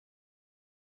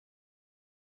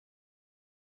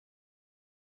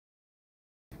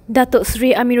Datuk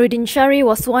Seri Amirudin Shari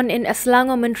was sworn in as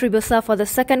Selangor Menteri Besar for the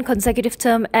second consecutive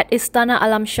term at Istana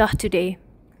Alam Shah today.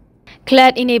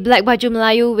 Clad in a black baju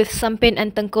Melayu with sampin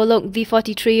and tengkolok, the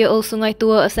 43-year-old Sungai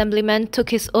Tua assemblyman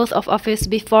took his oath of office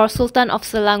before Sultan of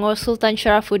Selangor Sultan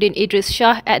Sharafuddin Idris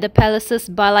at the palace's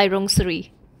Balairung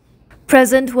Seri.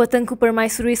 Present were Tengku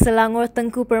Permaisuri Selangor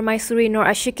Tengku Permaisuri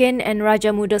Norashikin and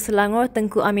Raja Muda Selangor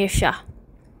Tengku Amir Shah.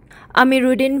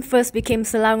 Amirudin first became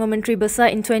Selangor Menteri Besar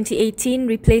in 2018,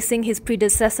 replacing his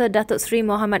predecessor Datuk Seri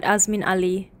Mohamed Azmin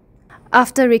Ali.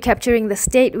 After recapturing the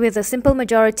state with a simple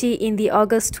majority in the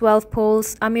August 12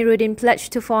 polls, Amirudin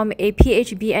pledged to form a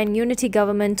PHBN unity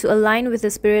government to align with the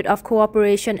spirit of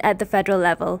cooperation at the federal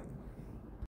level.